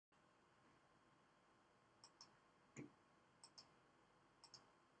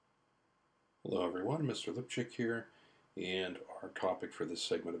Hello everyone, Mr. Lipchick here, and our topic for this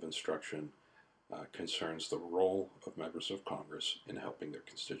segment of instruction concerns the role of members of Congress in helping their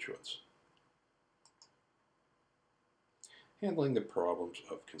constituents. Handling the problems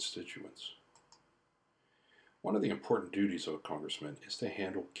of constituents. One of the important duties of a congressman is to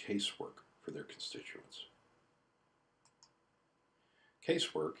handle casework for their constituents.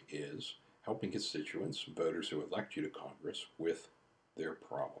 Casework is helping constituents, voters who elect you to Congress, with their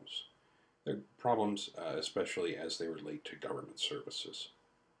problems. Their problems, especially as they relate to government services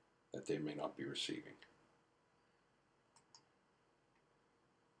that they may not be receiving.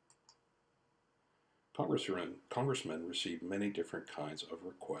 Congressmen receive many different kinds of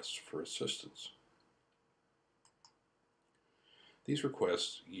requests for assistance. These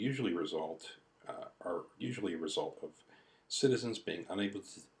requests are usually a result of citizens being unable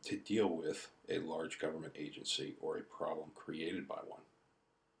to deal with a large government agency or a problem created by one.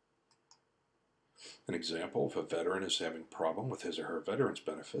 An example, if a veteran is having a problem with his or her veterans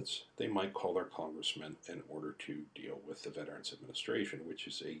benefits, they might call their congressman in order to deal with the Veterans Administration, which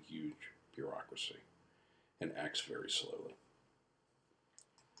is a huge bureaucracy and acts very slowly.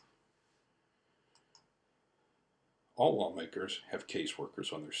 All lawmakers have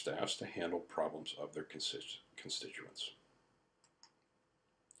caseworkers on their staffs to handle problems of their constituents.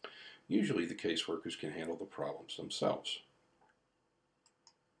 Usually the caseworkers can handle the problems themselves.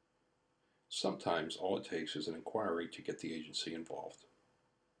 Sometimes all it takes is an inquiry to get the agency involved.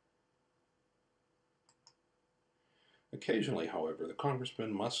 Occasionally, however, the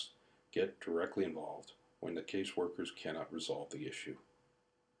congressman must get directly involved when the caseworkers cannot resolve the issue.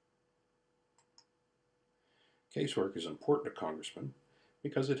 Casework is important to congressmen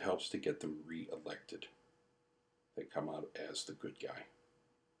because it helps to get them re-elected. They come out as the good guy.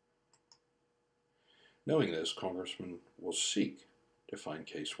 Knowing this, congressmen will seek to find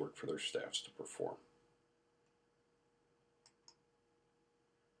casework for their staffs to perform.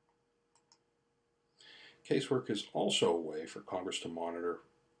 Casework is also a way for Congress to monitor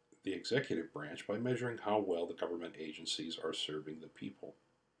the executive branch by measuring how well the government agencies are serving the people.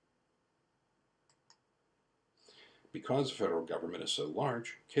 Because the federal government is so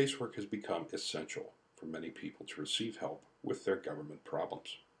large, casework has become essential for many people to receive help with their government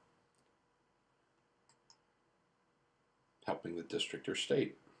problems. Helping the district or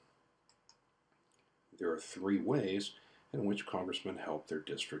state. There are three ways in which congressmen help their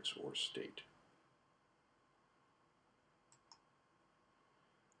districts or state.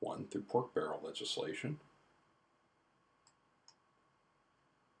 1, through pork barrel legislation.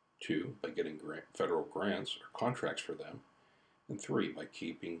 2, by getting federal grants or contracts for them. And 3, by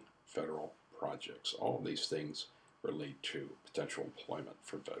keeping federal projects. All of these things relate to potential employment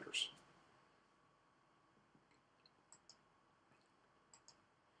for voters.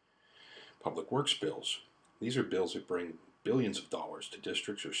 Public works bills. These are bills that bring billions of dollars to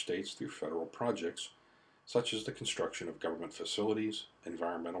districts or states through federal projects, such as the construction of government facilities,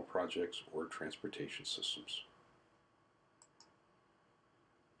 environmental projects, or transportation systems.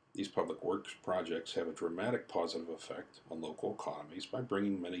 These public works projects have a dramatic positive effect on local economies by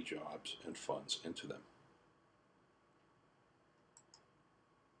bringing many jobs and funds into them.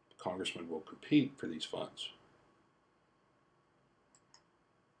 Congressmen will compete for these funds.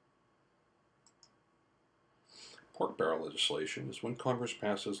 Pork barrel legislation is when Congress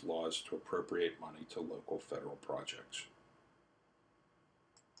passes laws to appropriate money to local federal projects.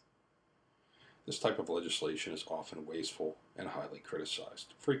 This type of legislation is often wasteful and highly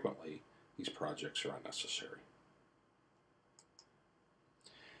criticized. Frequently, these projects are unnecessary.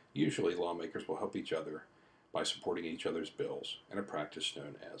 Usually, lawmakers will help each other by supporting each other's bills in a practice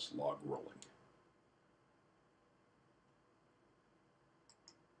known as log rolling.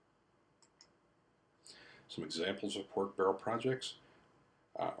 Some examples of pork barrel projects.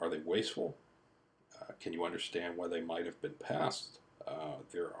 Are they wasteful? Can you understand why they might have been passed?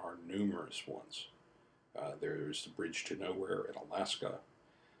 There are numerous ones. There's the Bridge to Nowhere in Alaska.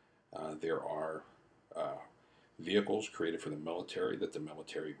 There are vehicles created for the military that the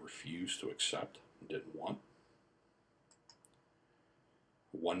military refused to accept and didn't want.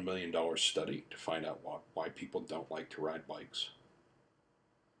 A $1 million study to find out why people don't like to ride bikes.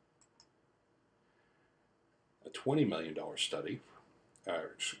 A $20 million study,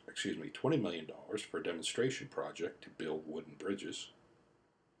 $20 million for a demonstration project to build wooden bridges,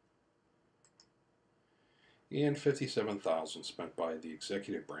 and $57,000 spent by the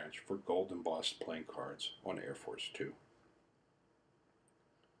executive branch for gold embossed playing cards on Air Force Two.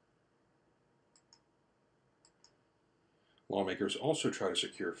 Lawmakers also try to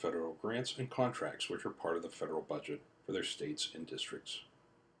secure federal grants and contracts which are part of the federal budget for their states and districts.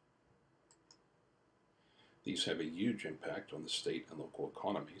 These have a huge impact on the state and local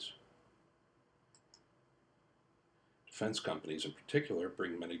economies. Defense companies in particular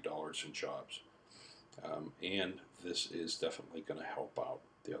bring many dollars in jobs, and this is definitely going to help out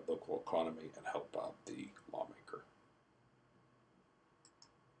the local economy and help out the lawmaker.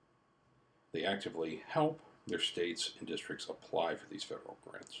 They actively help their states and districts apply for these federal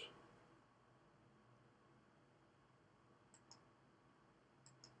grants.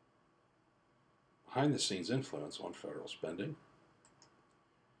 Behind the scenes influence on federal spending.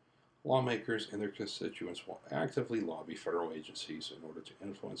 Lawmakers and their constituents will actively lobby federal agencies in order to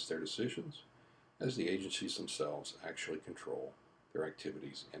influence their decisions, as the agencies themselves actually control their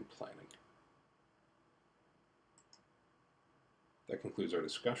activities and planning. That concludes our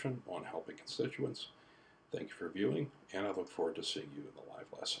discussion on helping constituents. Thank you for viewing, and I look forward to seeing you in the live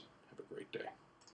lesson.